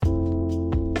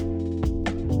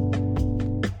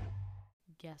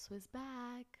Guess who's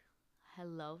back?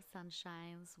 Hello,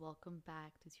 sunshines. Welcome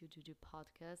back to XhuXhu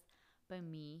podcast by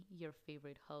me, your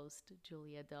favorite host,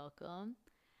 Julia Delcom.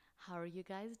 How are you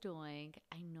guys doing?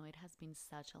 I know it has been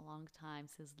such a long time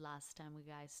since last time we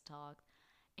guys talked,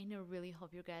 and I really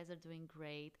hope you guys are doing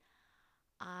great.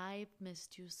 I've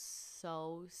missed you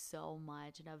so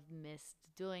much, and I've missed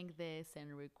doing this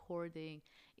and recording.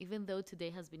 Even though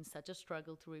today has been such a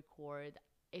struggle to record,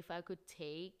 if I could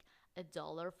take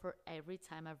 $1 for every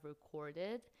time I've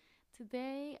recorded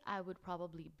today, I would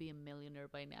probably be a millionaire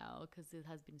by now because it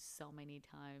has been so many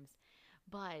times.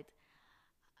 But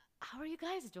how are you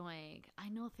guys doing? I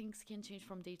know things can change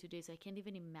from day to day, so I can't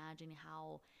even imagine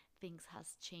how things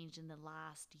has changed in the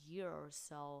last year or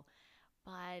so.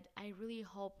 But I really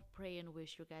hope, pray, and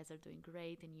wish you guys are doing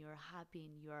great and you're happy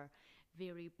and you're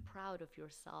very proud of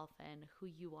yourself and who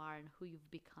you are and who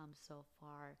you've become so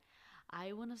far.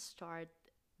 I want to start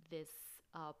this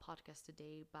podcast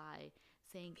today by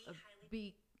saying a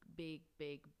big, big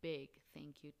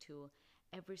thank you to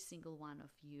every single one of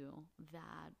you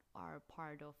that are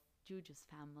part of Juju's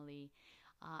family.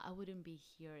 I wouldn't be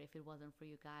here if it wasn't for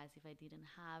you guys, if I didn't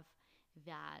have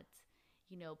that,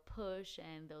 push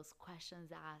and those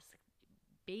questions asked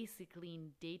basically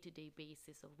in day-to-day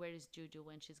basis of where is Juju,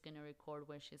 when she's gonna record,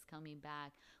 when she's coming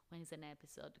back, when is an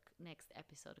episode next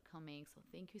episode coming. So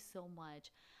thank you so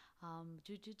much.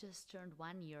 Juju just turned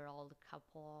 1 year old a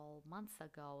couple months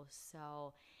ago,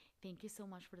 so thank you so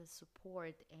much for the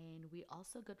support. And we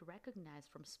also got recognized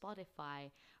from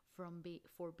Spotify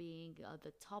for being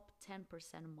the top 10%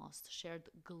 most shared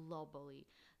globally.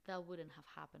 That wouldn't have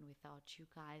happened without you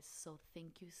guys. So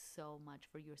thank you so much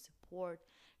for your support,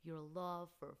 your love,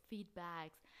 for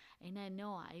feedbacks. And I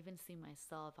know I even see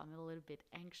myself, I'm a little bit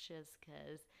anxious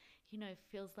because, it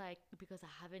feels like because I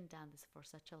haven't done this for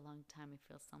such a long time, it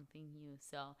feels something new.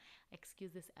 So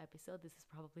excuse this episode. This is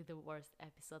probably the worst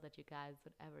episode that you guys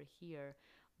would ever hear.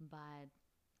 But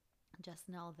just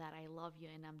know that I love you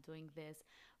and I'm doing this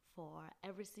for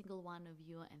every single one of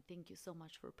you. And thank you so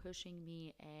much for pushing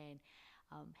me and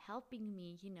helping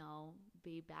me,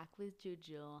 be back with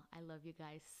Juju. I love you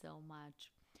guys so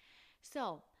much.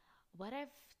 So, what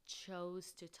I've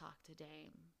chose to talk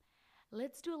today,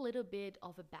 let's do a little bit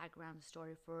of a background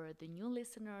story for the new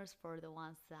listeners, for the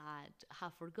ones that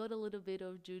have forgot a little bit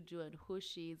of Juju and who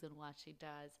she is and what she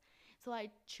does. So I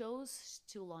chose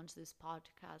to launch this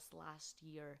podcast last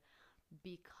year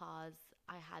because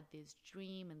I had this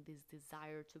dream and this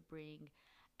desire to bring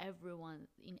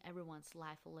everyone's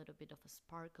life a little bit of a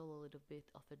sparkle, a little bit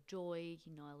of a joy,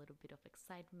 a little bit of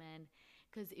excitement.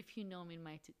 Because if you know me in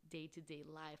my day-to-day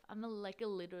life, I'm like a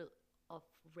little of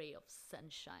ray of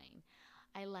sunshine.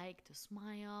 I like to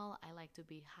smile, I like to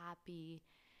be happy,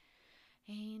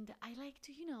 and I like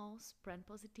to, spread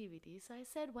positivity. So I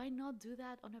said, why not do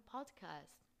that on a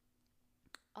podcast?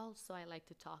 Also, I like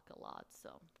to talk a lot,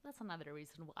 so that's another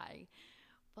reason why.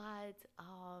 But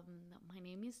my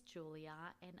name is Julia,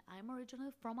 and I'm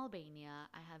originally from Albania.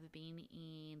 I have been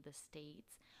in the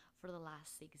States for the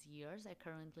last 6 years. I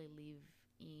currently live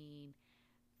in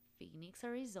Phoenix,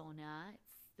 Arizona.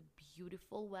 It's the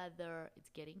beautiful weather, it's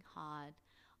getting hot.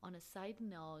 On a side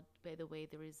note, by the way,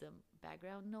 there is a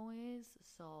background noise,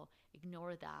 so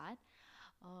ignore that.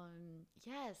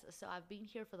 Yes, so I've been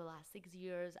here for the last 6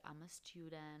 years. I'm a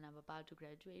student. I'm about to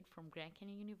graduate from Grand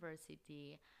Canyon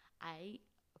University. I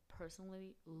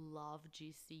personally love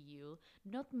GCU.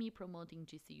 Not me promoting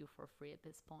GCU for free at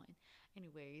this point.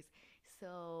 Anyways,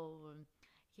 so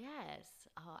yes,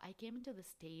 I came into the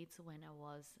States when I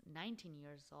was 19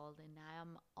 years old and I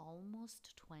am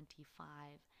almost 25.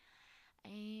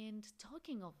 And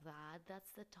talking of that,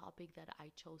 that's the topic that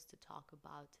I chose to talk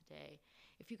about today.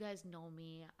 If you guys know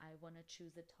me, I want to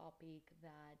choose a topic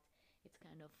that it's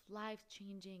kind of life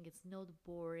changing, it's not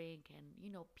boring,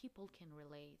 and people can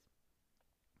relate.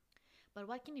 But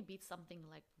why can it be something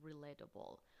like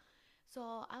relatable?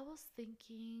 So I was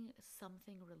thinking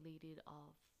something related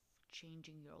of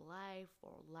changing your life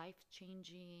or life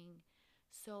changing.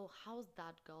 So how's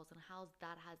that goes and how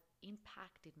that has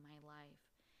impacted my life?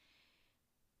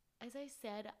 As I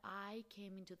said, I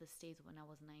came into the States when I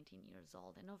was 19 years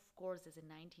old. And of course, as a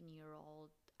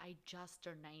 19-year-old, I just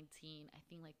turned 19, I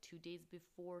think like 2 days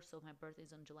before. So my birthday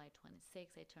is on July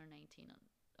 26th. I turned 19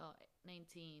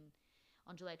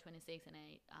 on July 26th, and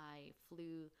I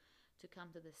flew to come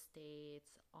to the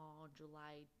States on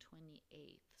July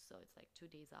 28th. So it's like 2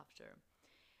 days after.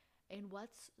 And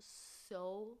what's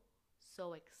so,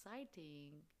 so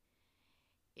exciting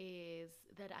is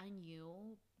that I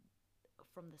knew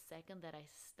from the second that I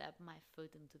stepped my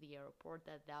foot into the airport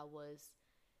that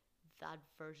that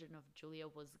version of Julia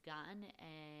was gone,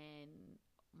 and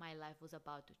my life was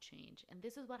about to change. And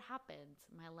this is what happened.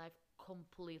 My life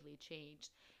completely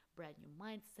changed. Brand new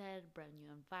mindset, brand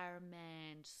new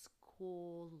environment,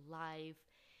 school, life,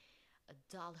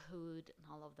 adulthood, and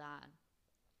all of that.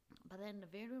 But then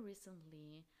very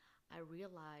recently, I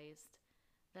realized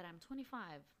that I'm 25.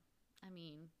 I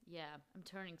mean, yeah, I'm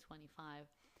turning 25.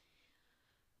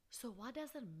 So, what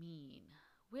does it mean?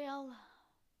 Well,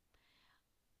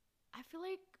 I feel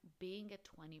like being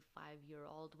a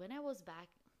 25-year-old, when I was back,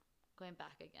 going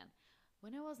back again,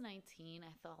 when I was 19,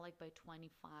 I felt like by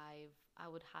 25, I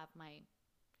would have my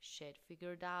shit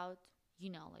figured out.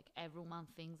 Like everyone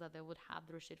thinks that they would have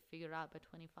their shit figured out by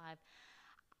 25.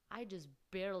 I just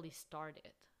barely started.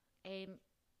 And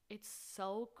it's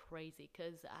so crazy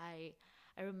because I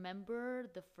remember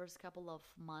the first couple of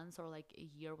months or like a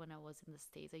year when I was in the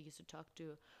States, I used to talk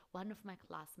to one of my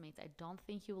classmates. I don't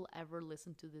think he will ever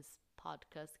listen to this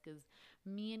podcast because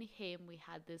me and him, we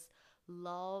had this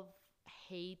love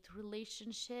hate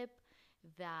relationship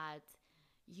that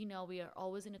we are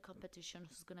always in a competition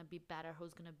who's gonna be better,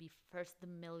 who's gonna be first the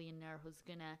millionaire, who's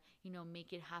gonna,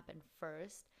 make it happen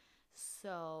first.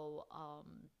 So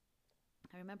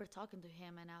I remember talking to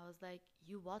him and I was like,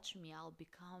 you watch me, I'll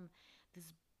become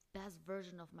this best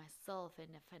version of myself and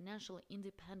a financially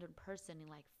independent person in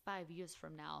like 5 years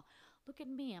from now. Look at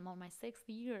me, I'm on my sixth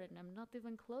year and I'm not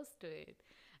even close to it.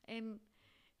 And,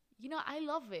 I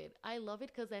love it. I love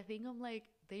it because I think I'm like,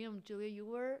 damn, Julia, you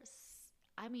were.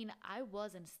 I mean, I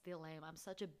was and still am. I'm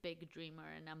such a big dreamer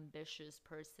and ambitious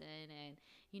person and,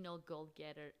 goal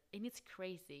getter. And it's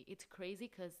crazy. It's crazy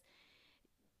because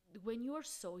when you are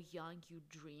so young, you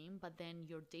dream, but then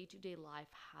your day to day life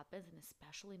happens, and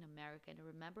especially in America. And I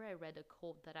remember I read a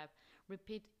quote that I've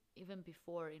repeated even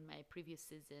before in my previous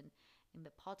season in the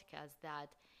podcast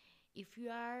that if you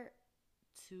are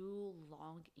too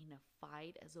long in a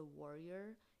fight as a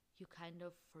warrior, you kind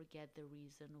of forget the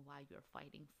reason why you're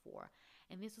fighting for.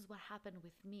 And this is what happened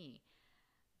with me.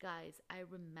 Guys, I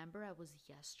remember I was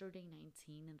yesterday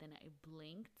 19 and then I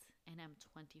blinked and I'm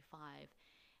 25.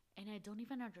 And I don't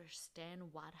even understand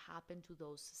what happened to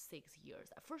those 6 years.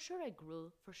 For sure, I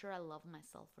grew. For sure, I love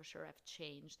myself. For sure, I've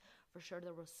changed. For sure,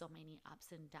 there were so many ups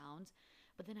and downs.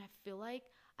 But then I feel like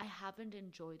I haven't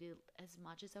enjoyed it as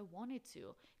much as I wanted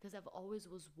to because I've always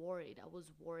was worried. I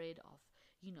was worried of,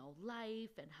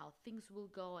 life and how things will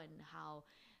go and how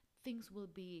things will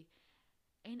be.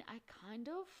 And I kind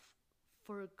of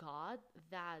forgot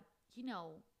that,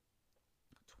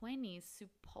 20 is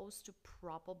supposed to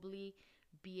probably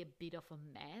be a bit of a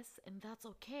mess, and that's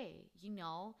okay.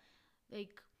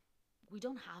 Like, we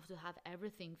don't have to have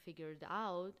everything figured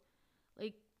out.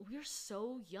 Like, we're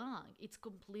so young. It's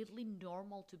completely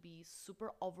normal to be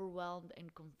super overwhelmed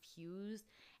and confused,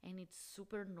 and it's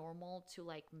super normal to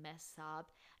like mess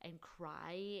up and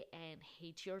cry and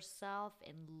hate yourself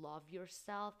and love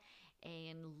yourself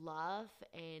and laugh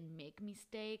and make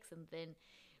mistakes and then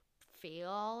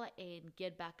fail and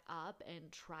get back up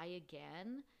and try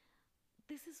again.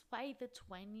 This is why the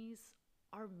 20s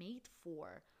are made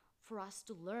for us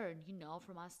to learn,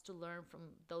 from us to learn from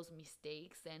those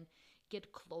mistakes and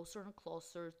get closer and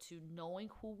closer to knowing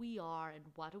who we are and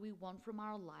what do we want from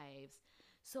our lives.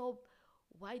 So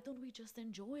why don't we just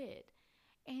enjoy it?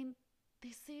 And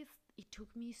it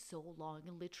took me so long.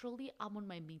 Literally, I'm on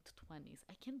my mid 20s.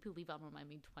 I can't believe I'm on my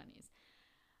mid 20s.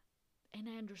 And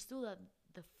I understood that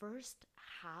the first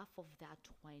half of that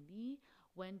 20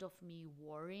 went of me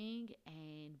worrying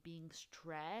and being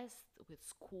stressed with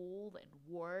school and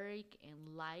work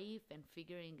and life and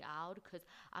figuring out because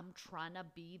I'm trying to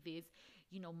be this,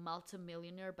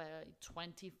 multimillionaire by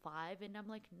 25. And I'm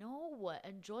like, no,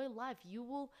 enjoy life. You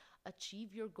will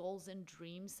achieve your goals and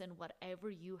dreams, and whatever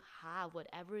you have,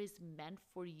 whatever is meant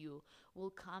for you,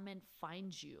 will come and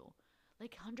find you.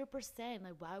 Like 100%.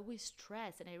 Like, why we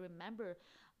stress? And I remember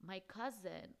my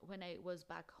cousin, when I was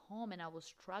back home and I was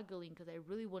struggling because I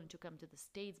really wanted to come to the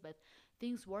States, but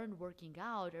things weren't working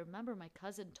out. I remember my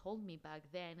cousin told me back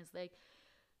then, it's like,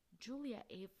 Julia,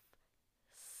 if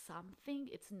something,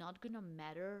 it's not gonna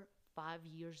matter 5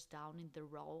 years down in the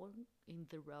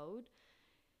road,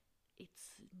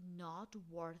 it's not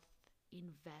worth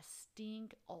investing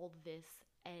all this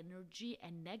energy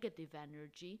and negative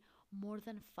energy more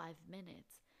than 5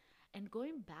 minutes. And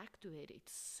going back to it,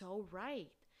 it's so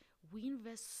right. We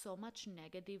invest so much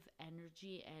negative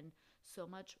energy and so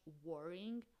much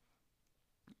worrying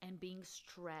and being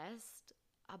stressed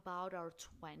about our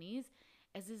 20s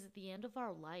as is the end of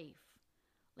our life.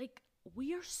 Like,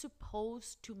 we are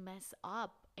supposed to mess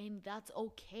up, and that's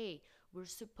okay. We're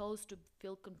supposed to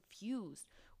feel confused.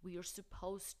 We are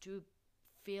supposed to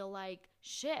feel like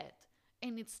shit.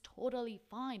 And it's totally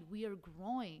fine. We are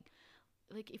growing.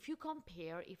 Like if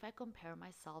I compare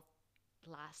myself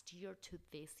last year to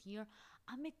this year,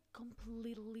 I'm a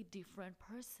completely different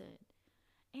person.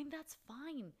 And that's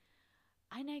fine.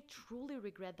 And I truly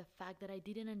regret the fact that I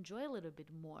didn't enjoy a little bit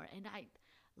more. And I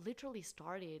literally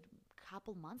started a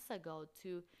couple months ago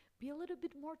to be a little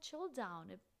bit more chilled down,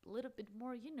 a little bit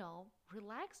more,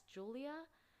 relaxed, Julia.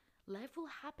 Life will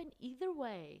happen either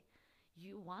way.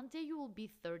 You one day you will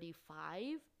be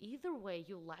 35, either way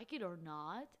you like it or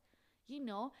not,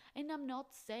 and I'm not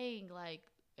saying like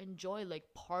enjoy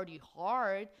like party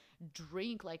hard,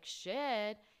 drink like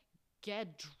shit,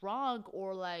 get drunk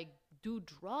or like do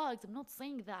drugs. I'm not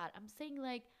saying that. I'm saying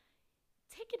like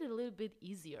take it a little bit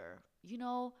easier.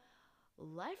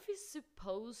 Life is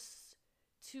supposed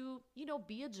to,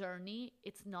 be a journey.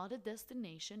 It's not a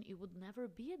destination. It would never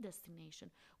be a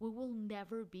destination. We will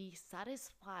never be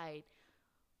satisfied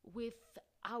with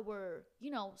our,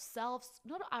 selves,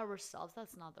 not ourselves.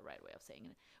 That's not the right way of saying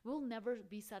it. We'll never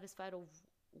be satisfied of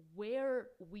where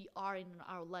we are in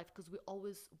our life because we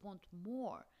always want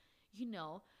more,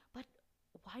 but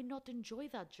why not enjoy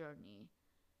that journey?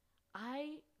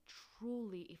 I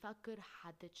truly, if I could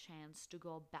had the chance to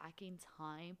go back in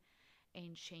time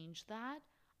and change that,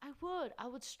 I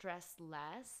would stress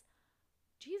less.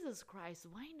 Jesus Christ,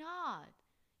 why not?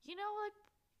 Like,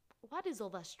 what is all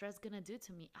that stress gonna do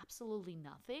to me? Absolutely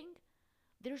nothing.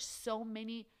 There's so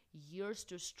many years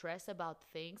to stress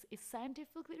about things. It's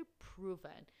scientifically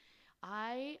proven.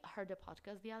 I heard a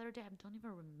podcast the other day, I don't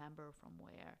even remember from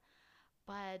where,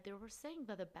 but they were saying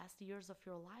that the best years of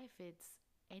your life, it's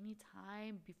any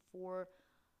time before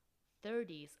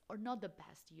 30s, or not the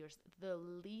best years, the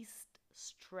least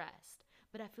stressed.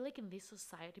 But I feel like in this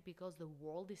society, because the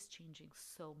world is changing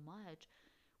so much,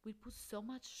 we put so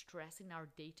much stress in our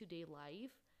day-to-day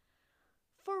life.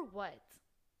 For what?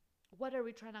 What are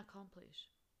we trying to accomplish?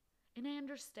 And I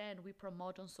understand we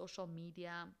promote on social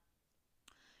media,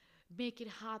 make it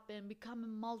happen, become a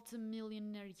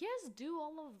multimillionaire. Yes, do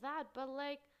all of that, but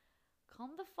like,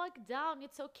 calm the fuck down.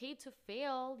 It's okay to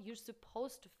fail. You're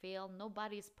supposed to fail.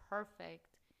 Nobody's perfect.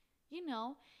 You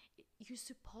know, you're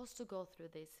supposed to go through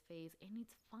this phase, and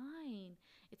it's fine.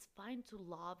 It's fine to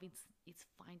love. It's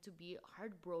fine to be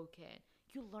heartbroken.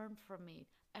 You learn from it.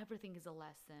 Everything is a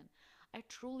lesson. I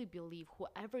truly believe,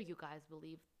 whoever you guys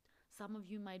believe, some of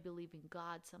you might believe in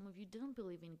God, some of you don't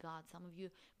believe in God, some of you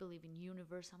believe in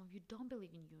universe, some of you don't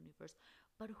believe in universe.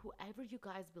 But whoever you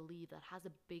guys believe that has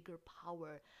a bigger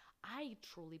power, I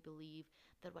truly believe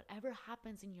that whatever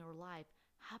happens in your life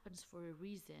happens for a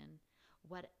reason.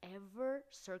 Whatever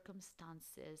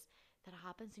circumstances that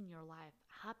happens in your life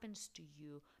happens to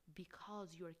you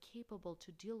because you are capable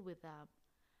to deal with them.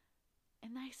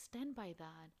 And I stand by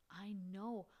that. I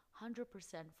know 100%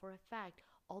 for a fact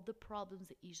all the problems,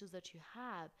 the issues that you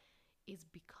have is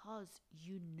because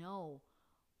you know,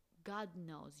 God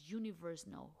knows, universe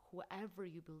knows, whoever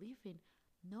you believe in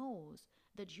knows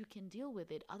that you can deal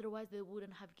with it. Otherwise, they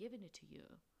wouldn't have given it to you.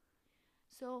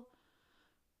 So,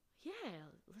 yeah,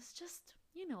 let's just,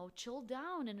 chill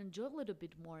down and enjoy a little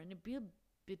bit more and be a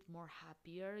bit more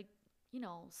happier,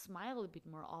 smile a bit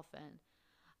more often.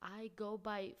 I go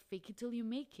by fake it till you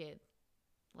make it.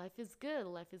 Life is good,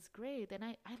 life is great. And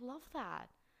I love that.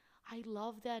 I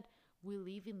love that we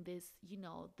live in this,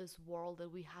 this world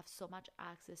that we have so much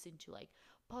access into like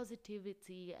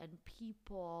positivity and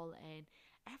people and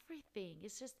everything.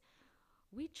 It's just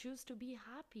we choose to be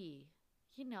happy,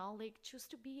 like choose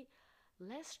to be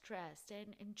less stressed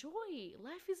and enjoy.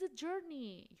 Life is a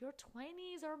journey. Your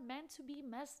 20s are meant to be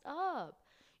messed up.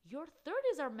 Your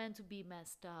 30s are meant to be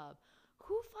messed up.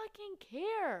 Who fucking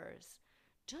cares?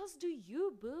 Just do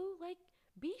you, boo. Like,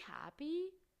 be happy.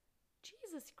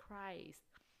 Jesus Christ.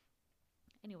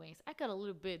 Anyways, I got a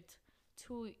little bit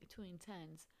too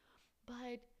intense.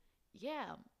 But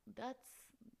yeah, that's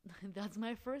that's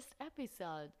my first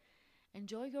episode.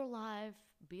 Enjoy your life,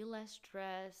 be less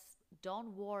stressed,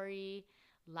 don't worry.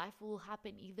 Life will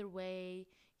happen either way.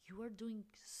 You are doing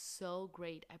so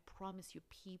great. I promise you,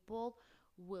 people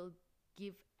will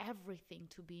give everything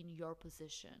to be in your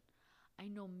position. I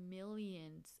know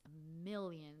millions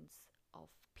of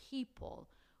people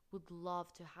would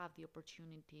love to have the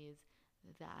opportunities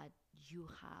that you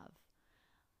have.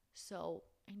 So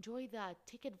enjoy that,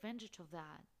 take advantage of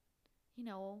that. You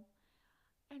know,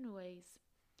 anyways,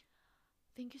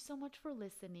 thank you so much for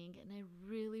listening, and I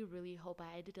really, really hope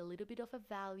I added a little bit of a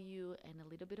value and a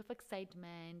little bit of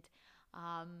excitement.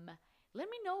 Let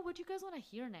me know what you guys want to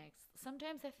hear next.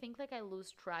 Sometimes I think like I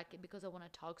lose track because I want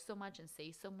to talk so much and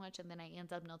say so much, and then I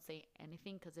end up not saying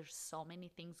anything because there's so many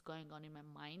things going on in my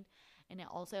mind And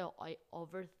I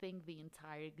overthink the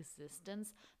entire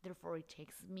existence. Therefore, it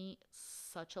takes me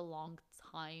such a long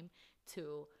time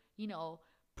to, you know,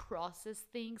 process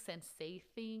things and say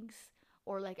things,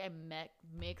 or like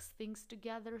mix things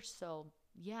together. So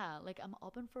yeah, like I'm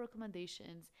open for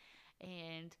recommendations,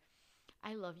 and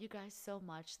I love you guys so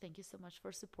much. Thank you so much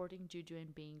for supporting Juju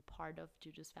and being part of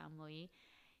Juju's family.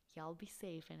 Y'all be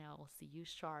safe, and I will see you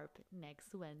sharp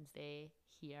next Wednesday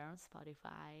here on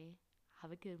Spotify.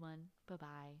 Have a good one. Bye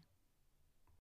bye.